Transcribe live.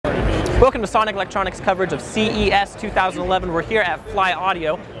Welcome to Sonic Electronics coverage of CES 2011. We're here at FLI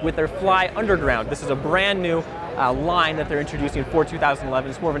Audio with their FLI Underground. This is a brand new line that they're introducing for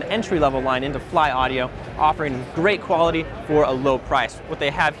 2011. It's more of an entry-level line into FLI Audio, offering great quality for a low price. What they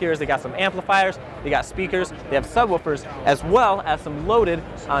have here is they got some amplifiers, they got speakers, they have subwoofers, as well as some loaded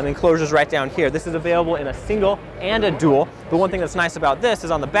enclosures right down here. This is available in a single and a dual. The one thing that's nice about this is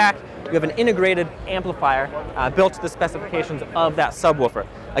on the back, you have an integrated amplifier built to the specifications of that subwoofer.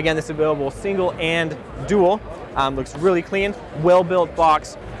 Again, this is available single and dual. Looks really clean, well-built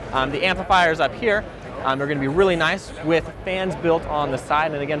box. The amplifiers up here are going to be really nice with fans built on the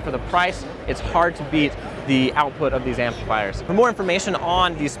side, and again, for the price, it's hard to beat the output of these amplifiers. For more information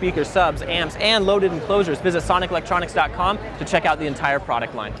on these speakers, subs, amps, and loaded enclosures, visit sonicelectronics.com to check out the entire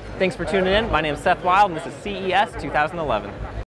product line. Thanks for tuning in. My name is Seth Wild, and this is CES 2011.